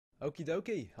Okie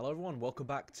dokie. Hello everyone, welcome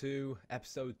back to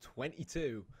episode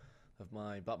 22 of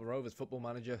my Blackburn Rovers Football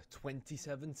Manager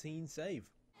 2017 save.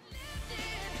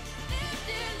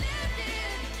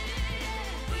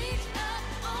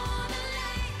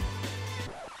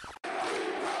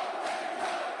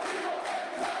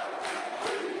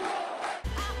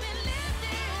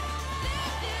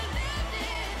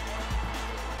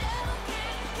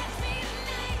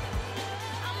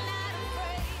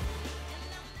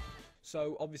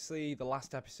 So obviously the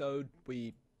last episode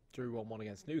we drew 1-1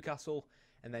 against Newcastle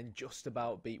and then just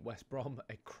about beat West Brom,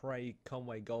 a Craig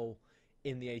Conway goal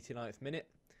in the 89th minute.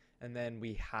 And then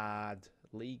we had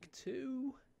League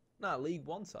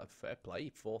 1 side, fair play,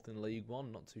 4th in League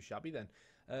 1, not too shabby then.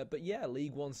 But yeah,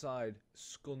 League 1 side,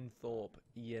 Scunthorpe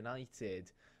United,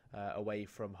 away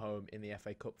from home in the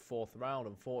FA Cup 4th round.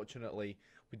 Unfortunately,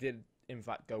 we did in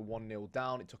fact go 1-0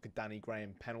 down. It took a Danny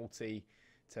Graham penalty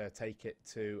to take it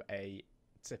to a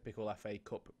typical FA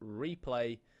Cup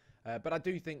replay. But I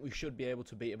do think we should be able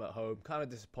to beat him at home. Kind of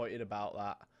disappointed about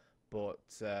that, but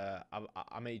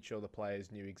I made sure the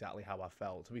players knew exactly how I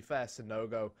felt. To be fair,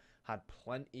 Sanogo had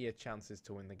plenty of chances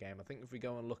to win the game. I think if we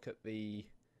go and look at the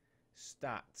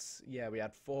stats, yeah, we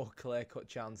had 4 clear-cut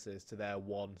chances to their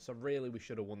 1. So really we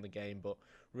should have won the game, but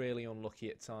really unlucky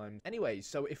at times. Anyway,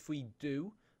 so if we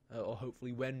do, or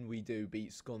hopefully when we do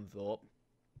beat Scunthorpe,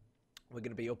 we're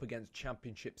going to be up against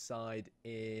Championship side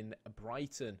in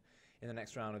Brighton in the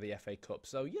next round of the FA Cup.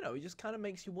 So, you know, it just kind of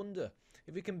makes you wonder.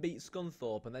 If we can beat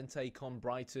Scunthorpe and then take on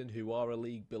Brighton, who are a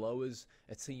league below us,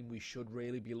 a team we should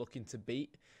really be looking to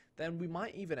beat, then we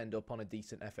might even end up on a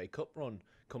decent FA Cup run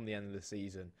come the end of the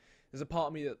season. There's a part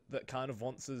of me that kind of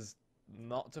wants us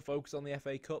not to focus on the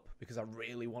FA Cup, because I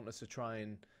really want us to try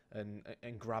and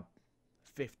grab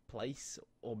 5th place,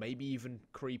 or maybe even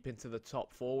creep into the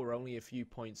top 4. We're only a few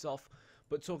points off.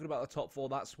 But talking about the top 4,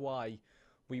 that's why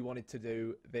we wanted to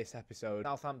do this episode.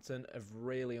 Southampton have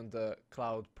really, under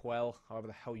Claudio, however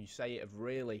the hell you say it, have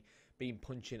really been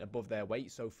punching above their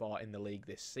weight so far in the league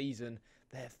this season.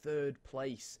 They're 3rd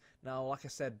place. Now, like I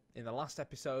said in the last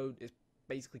episode, it's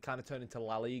basically kind of turned into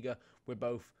La Liga. We're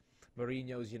both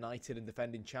Mourinho's United and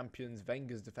defending champions,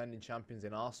 Wenger's defending champions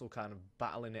in Arsenal, kind of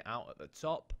battling it out at the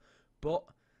top. But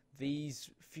these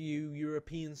few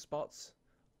European spots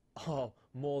are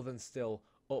more than still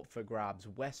up for grabs.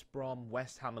 West Brom,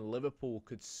 West Ham and Liverpool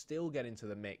could still get into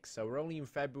the mix. So we're only in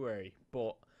February,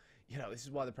 but you know, this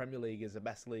is why the Premier League is the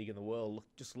best league in the world.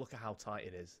 Just look at how tight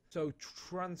it is. So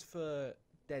transfer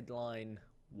deadline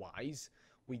wise,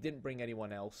 we didn't bring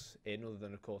anyone else in other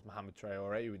than, of course, Mohamed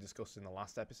Traore, who we discussed in the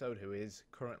last episode, who is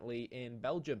currently in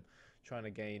Belgium trying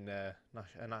to gain a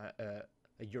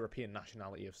European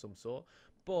nationality of some sort.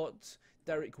 But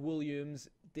Derek Williams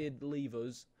did leave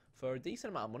us for a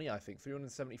decent amount of money, I think,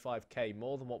 375k,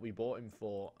 more than what we bought him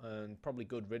for, and probably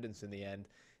good riddance in the end.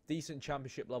 Decent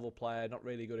championship level player, not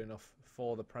really good enough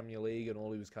for the Premier League, and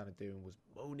all he was kind of doing was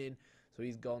moaning. So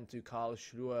he's gone to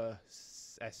Karlsruhe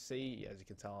SC. As you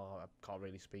can tell, I can't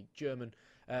really speak German.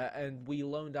 And we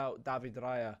loaned out David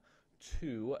Raya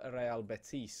to Real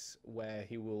Betis, where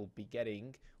he will be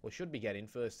getting, or should be getting,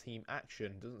 first team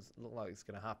action. Doesn't look like it's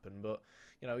going to happen, but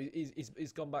you know,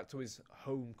 he's gone back to his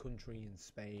home country in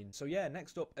Spain. So yeah,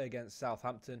 next up against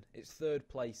Southampton, it's 3rd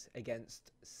place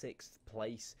against 6th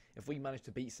place. If we manage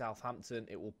to beat Southampton,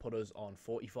 it will put us on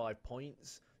 45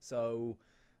 points. So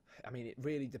I mean, it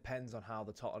really depends on how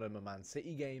the Tottenham and Man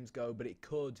City games go, but it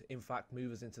could in fact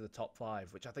move us into the top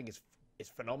 5, which I think is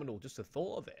phenomenal. Just the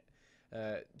thought of it.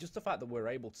 Just the fact that we're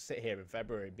able to sit here in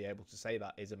February and be able to say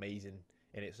that is amazing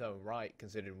in its own right,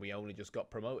 considering we only just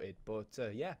got promoted. But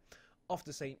yeah, off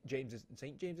to St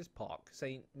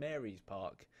Mary's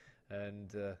Park,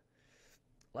 and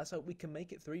let's hope we can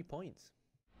make it 3 points.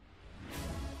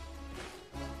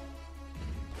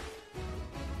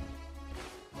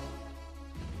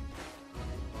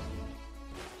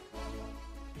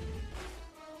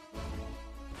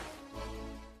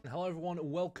 Hello everyone,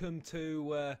 welcome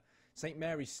to St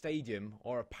Mary's Stadium,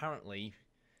 or apparently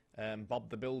Bob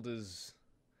the Builder's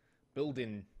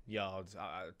building yards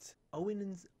at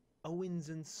Owens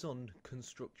and Son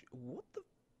Construction. What the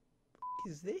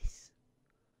f*** is this?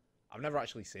 I've never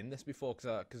actually seen this before,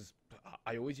 because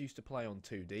I always used to play on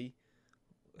 2D.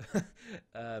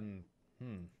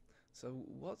 So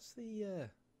what's the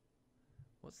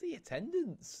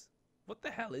attendance? What the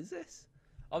hell is this?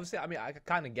 Obviously, I mean, I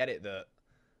kind of get it that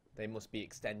they must be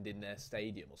extending their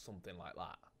stadium or something like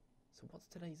that. So what's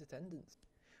today's attendance?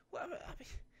 Well, I mean,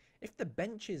 if the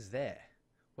bench is there,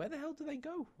 where the hell do they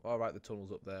go? All right, the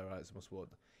tunnel's up there. Right, it's must wood.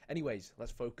 Anyways,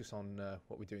 let's focus on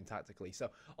what we're doing tactically.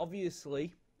 So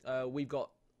obviously, we've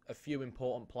got a few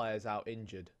important players out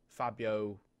injured.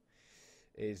 Fabio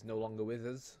is no longer with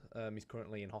us. He's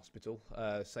currently in hospital.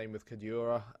 Same with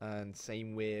Cadura and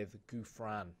same with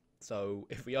Gouffran. So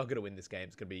if we are going to win this game,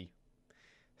 it's going to be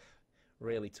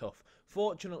really tough.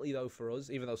 Fortunately, though, for us,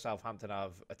 even though Southampton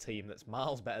have a team that's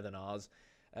miles better than ours,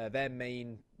 their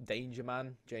main danger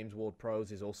man, James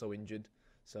Ward-Prowse, is also injured.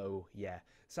 So, yeah,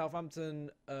 Southampton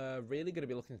really going to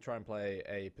be looking to try and play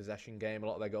a possession game. A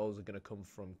lot of their goals are going to come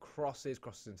from crosses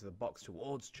into the box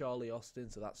towards Charlie Austin.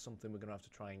 So that's something we're going to have to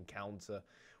try and counter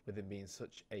with him being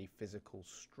such a physical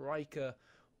striker.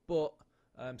 But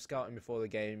scouting before the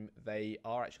game, they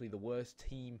are actually the worst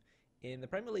team in the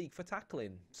Premier League for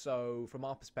tackling. So from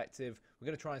our perspective, we're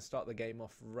going to try and start the game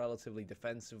off relatively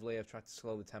defensively. I've tried to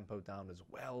slow the tempo down as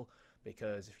well,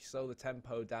 because if you slow the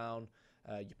tempo down,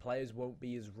 your players won't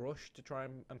be as rushed to try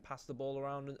and pass the ball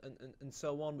around and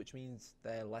so on, which means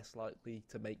they're less likely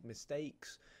to make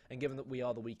mistakes. And given that we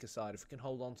are the weaker side, if we can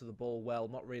hold on to the ball well,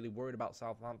 not really worried about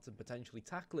Southampton potentially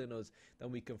tackling us,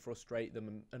 then we can frustrate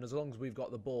them. And as long as we've got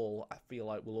the ball, I feel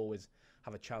like we'll always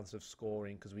have a chance of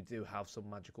scoring, because we do have some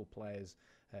magical players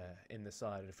in the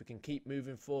side. And if we can keep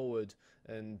moving forward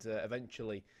and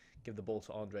eventually give the ball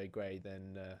to Andre Gray,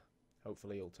 then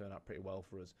hopefully it'll turn out pretty well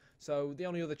for us. So the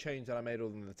only other change that I made other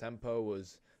than the tempo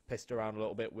was pissed around a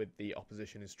little bit with the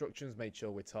opposition instructions, made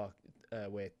sure we're talking.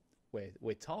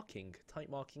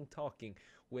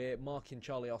 We're marking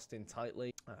Charlie Austin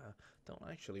tightly. Don't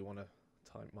actually want to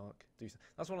type mark.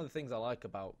 That's one of the things I like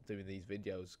about doing these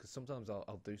videos, because sometimes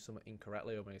I'll do something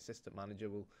incorrectly, or my assistant manager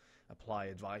will apply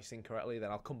advice incorrectly. Then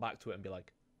I'll come back to it and be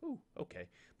like, "Ooh, okay."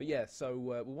 But yeah, so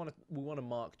we want to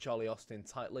mark Charlie Austin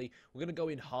tightly. We're going to go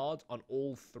in hard on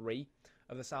all three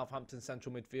of the Southampton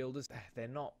central midfielders. They're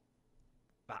not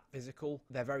that physical.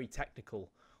 They're very technical,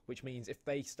 which means if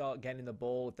they start getting the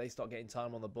ball, if they start getting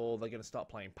time on the ball, they're going to start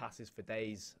playing passes for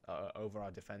days over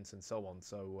our defence and so on.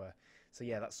 So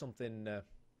yeah, that's something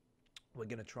we're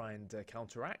going to try and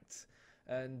counteract.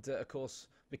 And of course,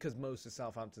 because most of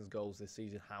Southampton's goals this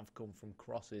season have come from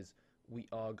crosses, we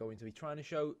are going to be trying to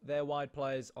show their wide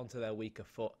players onto their weaker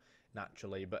foot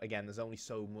naturally. But again, there's only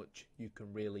so much you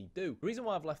can really do. The reason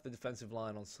why I've left the defensive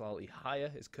line on slightly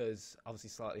higher is because obviously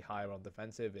slightly higher on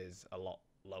defensive is a lot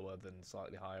lower than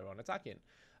slightly higher on attacking.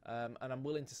 And I'm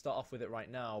willing to start off with it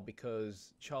right now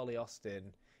because Charlie Austin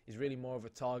is really more of a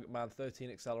target man. 13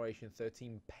 acceleration,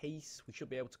 13 pace. We should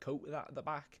be able to cope with that at the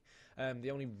back.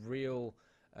 The only real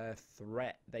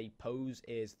threat they pose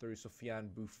is through Sofiane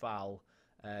Boufal,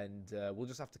 and we'll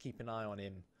just have to keep an eye on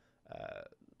him.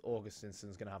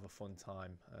 Augustinson's going to have a fun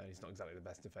time. He's not exactly the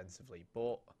best defensively,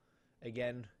 but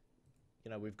again, you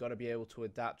know, we've got to be able to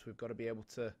adapt. We've got to be able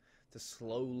to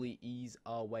slowly ease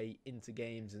our way into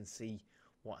games and see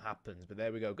what happens. But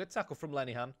there we go. Good tackle from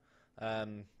Lenihan.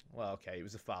 Well, okay, it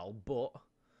was a foul, but,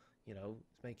 you know,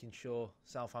 it's making sure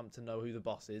Southampton know who the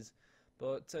boss is.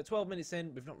 But 12 minutes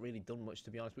in, we've not really done much,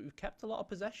 to be honest, but we've kept a lot of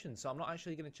possession, so I'm not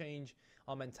actually going to change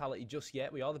our mentality just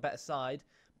yet. We are the better side,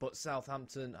 but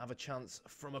Southampton have a chance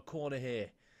from a corner here.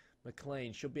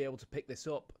 McLean should be able to pick this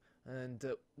up, and,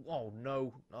 oh,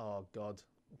 no. Oh, God.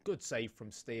 Good save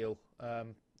from Steele.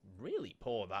 Really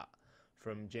poor, that,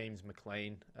 from James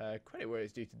McLean. Credit where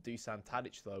it's due to Dusan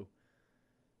Tadic, though.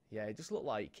 Yeah, it just looked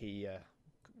like he...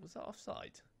 was that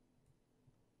offside?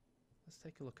 Let's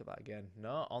take a look at that again.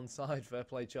 No, onside. Fair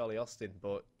play, Charlie Austin.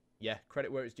 But, yeah, credit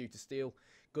where it's due to Steele.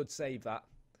 Good save, that.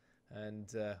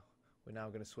 And we're now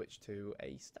going to switch to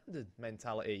a standard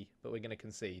mentality, but we're going to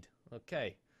concede.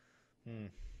 Okay.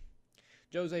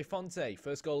 Jose Fonte,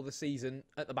 first goal of the season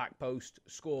at the back post,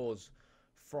 scores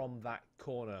from that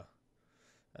corner.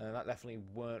 That definitely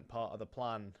weren't part of the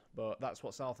plan, but that's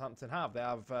what Southampton have. They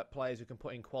have players who can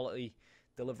put in quality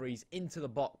deliveries into the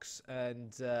box,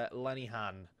 and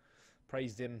Lenihan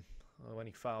praised him when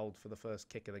he fouled for the first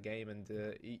kick of the game, and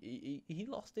he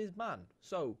lost his man.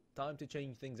 So, time to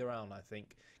change things around, I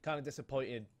think. Kind of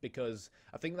disappointed because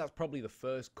I think that's probably the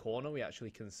first corner we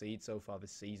actually concede so far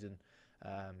this season.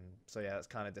 So yeah, that's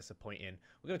kind of disappointing.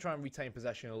 We're going to try and retain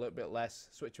possession a little bit less,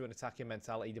 switch to an attacking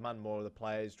mentality, demand more of the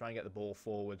players, try and get the ball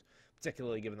forward,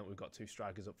 particularly given that we've got two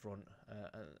strikers up front,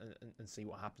 and see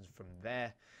what happens from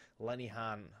there.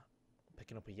 Lenihan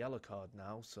picking up a yellow card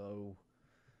now, so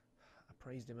I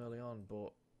praised him early on,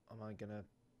 but am I going to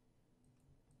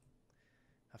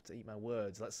have to eat my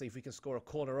words? Let's see if we can score a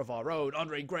corner of our own.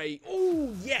 Andre Gray.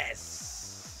 Oh, yes!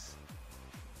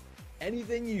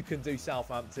 Anything you can do,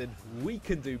 Southampton, we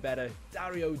can do better.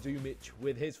 Dario Dumic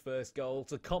with his first goal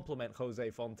to complement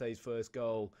Jose Fonte's first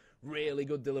goal. Really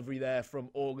good delivery there from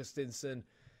Augustinson.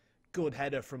 Good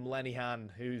header from Lenihan,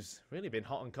 who's really been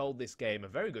hot and cold this game. A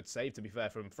very good save, to be fair,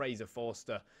 from Fraser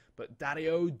Forster. But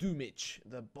Dario Dumic,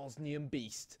 the Bosnian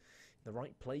beast, in the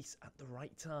right place at the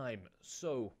right time.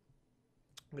 So,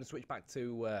 I'm going to switch back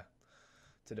to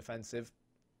defensive.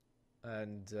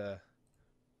 And, yeah,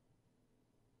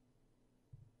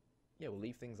 we'll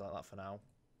leave things like that for now.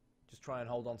 Just try and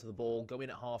hold on to the ball. Go in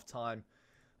at half-time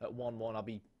at 1-1. I'll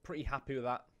be pretty happy with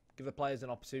that. Give the players an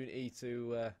opportunity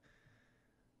to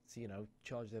you know,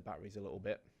 charge their batteries a little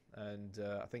bit. And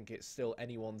I think it's still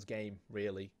anyone's game,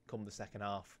 really, come the second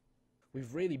half.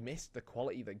 We've really missed the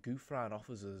quality that Gouffran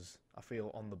offers us, I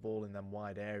feel, on the ball in them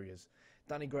wide areas.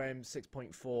 Danny Graham,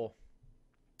 6.4,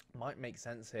 might make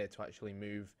sense here to actually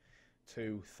move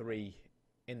 2-3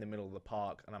 in the middle of the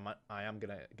park. And I am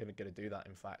gonna do that,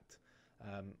 in fact.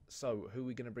 So, who are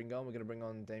we going to bring on? We're going to bring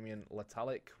on Damien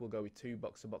Letalic. We'll go with 2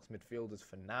 box-to-box midfielders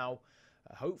for now.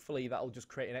 Hopefully, that'll just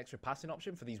create an extra passing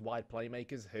option for these wide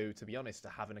playmakers who, to be honest, are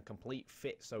having a complete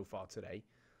fit so far today.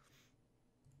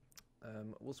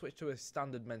 We'll switch to a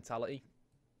standard mentality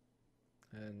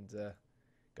and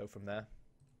go from there.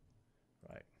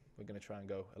 Right, we're going to try and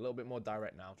go a little bit more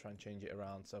direct now, try and change it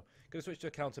around. So, going to switch to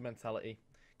a counter mentality.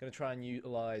 Going to try and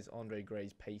utilise Andre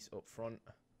Gray's pace up front.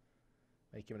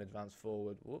 Make him an advance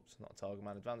forward. Whoops, not a target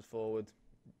man. Advance forward.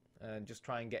 And just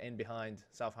try and get in behind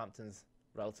Southampton's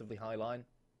relatively high line.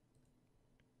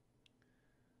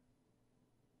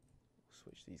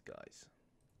 Switch these guys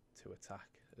to attack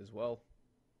as well.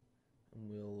 And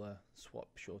we'll swap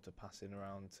shorter passing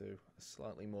around to a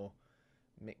slightly more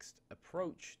mixed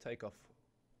approach. Take off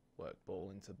work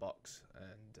ball into box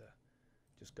and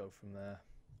just go from there.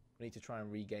 We need to try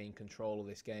and regain control of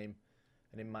this game.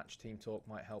 And in match team talk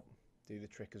might help do the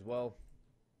trick as well.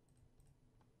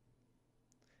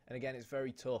 And again, it's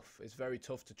very tough. It's very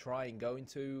tough to try and go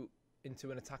into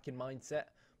an attacking mindset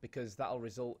because that'll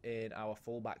result in our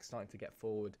fullbacks starting to get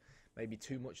forward maybe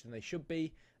too much than they should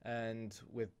be. And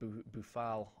with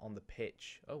Boufal on the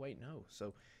pitch. Oh, wait, no.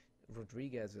 So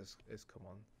Rodriguez has come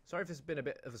on. Sorry if this has been a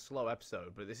bit of a slow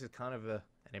episode, but this is kind of an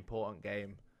important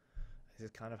game. This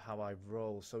is kind of how I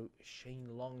roll. So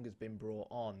Shane Long has been brought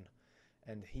on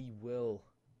and he will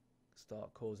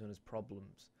start causing us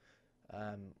problems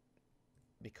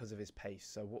because of his pace.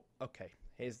 So, okay,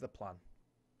 here's the plan.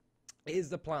 Here's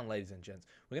the plan, ladies and gents.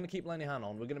 We're going to keep Lenihan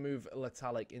on. We're going to move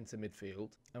Letalic into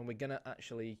midfield. And we're going to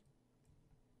actually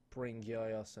bring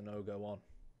Yaya Sanogo on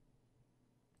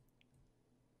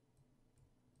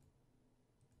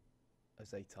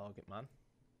as a target man.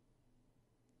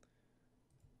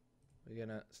 We're going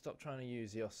to stop trying to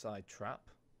use the offside trap.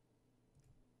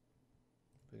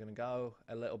 We're going to go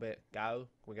a little bit, We're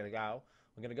going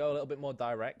to go a little bit more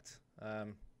direct.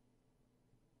 We're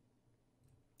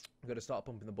going to start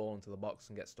pumping the ball into the box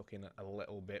and get stuck in a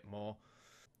little bit more.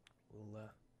 We'll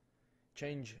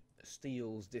change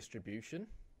Steele's distribution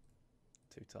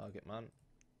to target man.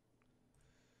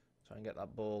 Try and get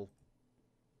that ball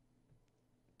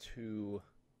to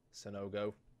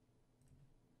Sanogo.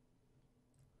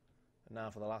 And now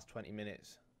for the last 20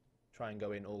 minutes, try and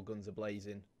go in all guns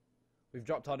a-blazing. We've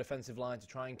dropped our defensive line to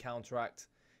try and counteract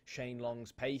Shane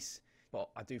Long's pace, but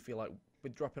I do feel like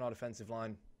with dropping our defensive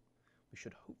line, we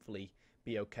should hopefully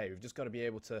be okay. We've just got to be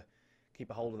able to keep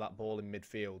a hold of that ball in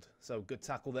midfield. So good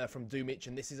tackle there from Dumic,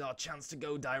 and this is our chance to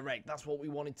go direct. That's what we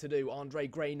wanted to do. Andre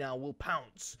Gray now will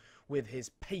pounce with his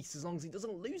pace as long as he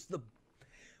doesn't lose the...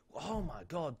 Oh my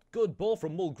God, good ball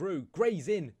from Mulgrew. Gray's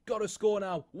in, got to score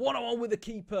now. 1-on-1 with the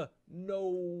keeper.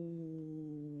 No.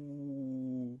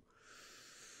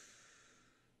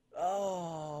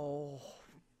 Oh,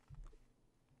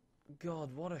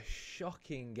 God, what a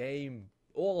shocking game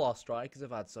all our strikers have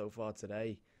had so far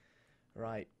today.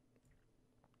 Right.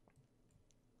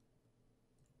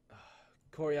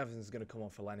 Corey Evans is going to come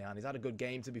on for Lenihan. He's had a good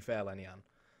game, to be fair, Lenihan.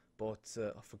 But,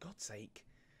 for God's sake,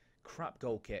 crap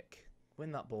goal kick.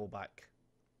 Win that ball back.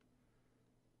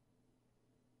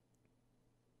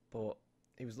 But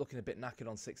he was looking a bit knackered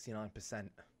on 69%.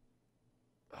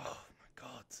 Oh, my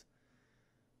God.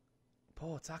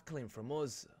 Poor tackling from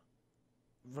us.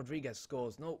 Rodriguez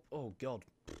scores. No. Oh, God.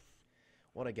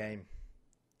 What a game.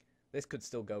 This could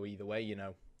still go either way, you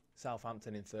know.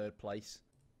 Southampton in third place.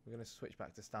 We're going to switch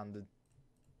back to standard.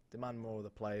 Demand more of the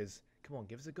players. Come on,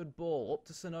 give us a good ball. Up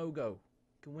to Sanogo.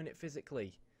 Can win it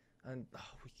physically. And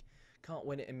we can't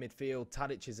win it in midfield.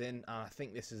 Tadic is in. And I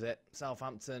think this is it.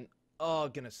 Southampton are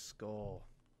going to score.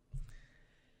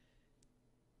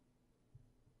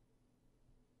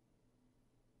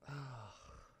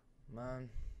 Man.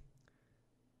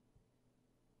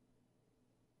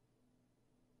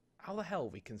 How the hell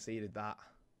we conceded that?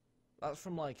 That's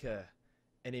from like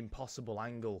an impossible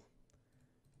angle.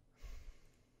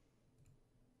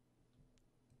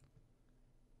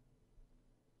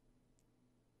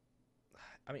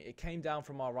 I mean, it came down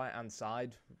from our right-hand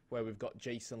side where we've got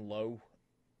Jason Lowe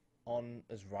on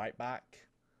as right back.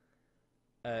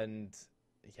 And,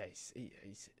 yeah,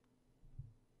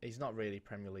 he's not really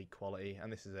Premier League quality,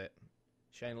 and this is it.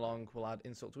 Shane Long will add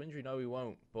insult to injury. No, he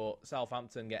won't. But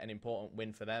Southampton get an important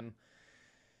win for them.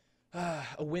 A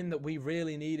win that we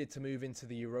really needed to move into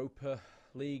the Europa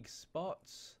League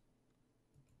spots.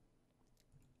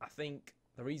 I think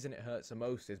the reason it hurts the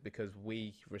most is because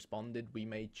we responded, we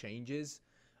made changes,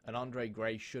 and Andre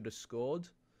Gray should have scored.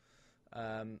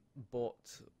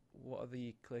 But what are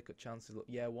the clear-cut chances? Look,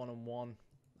 yeah, 1-on-1.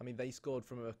 I mean, they scored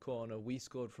from a corner, we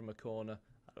scored from a corner.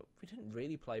 We didn't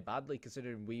really play badly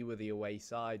considering we were the away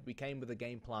side. We came with a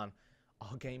game plan.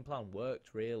 Our game plan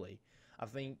worked, really. I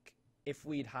think if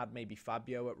we'd had maybe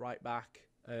Fabio at right back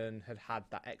and had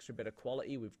that extra bit of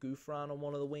quality with Gouffran on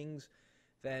one of the wings,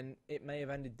 then it may have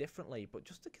ended differently. But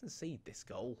just to concede this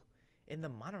goal, in the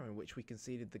manner in which we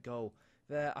conceded the goal,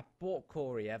 there, I brought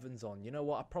Corey Evans on. You know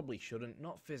what? I probably shouldn't.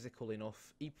 Not physical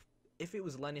enough. If it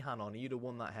was Lenihan on, he'd have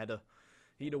won that header.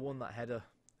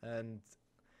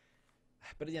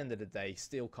 But at the end of the day,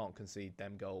 still can't concede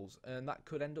them goals. And that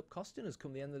could end up costing us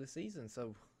come the end of the season.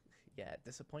 So, yeah,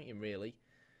 disappointing really.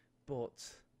 But,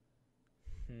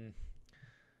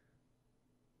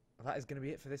 that is going to be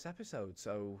it for this episode.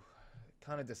 So,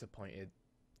 kind of disappointed,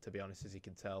 to be honest, as you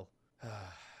can tell.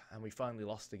 And we finally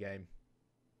lost the game.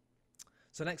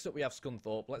 So next up we have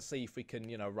Scunthorpe. Let's see if we can,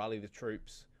 rally the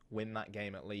troops, win that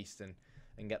game at least, and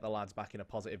get the lads back in a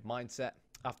positive mindset.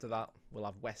 After that, we'll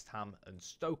have West Ham and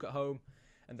Stoke at home.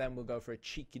 And then we'll go for a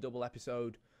cheeky double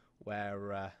episode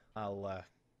where I'll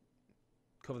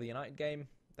cover the United game,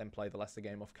 then play the Leicester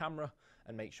game off camera,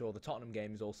 and make sure the Tottenham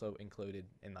game is also included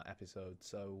in that episode.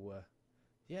 So,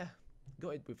 yeah,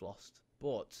 gutted we've lost.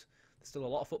 But there's still a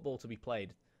lot of football to be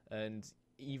played. And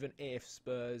even if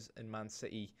Spurs and Man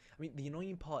City... I mean, the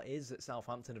annoying part is that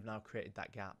Southampton have now created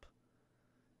that gap.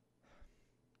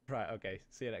 Right, okay.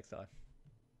 See you next time.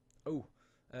 Oh,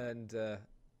 and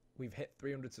we've hit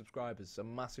 300 subscribers, so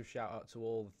massive shout out to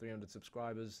all the 300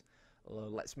 subscribers.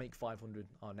 Let's make 500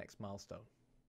 our next milestone.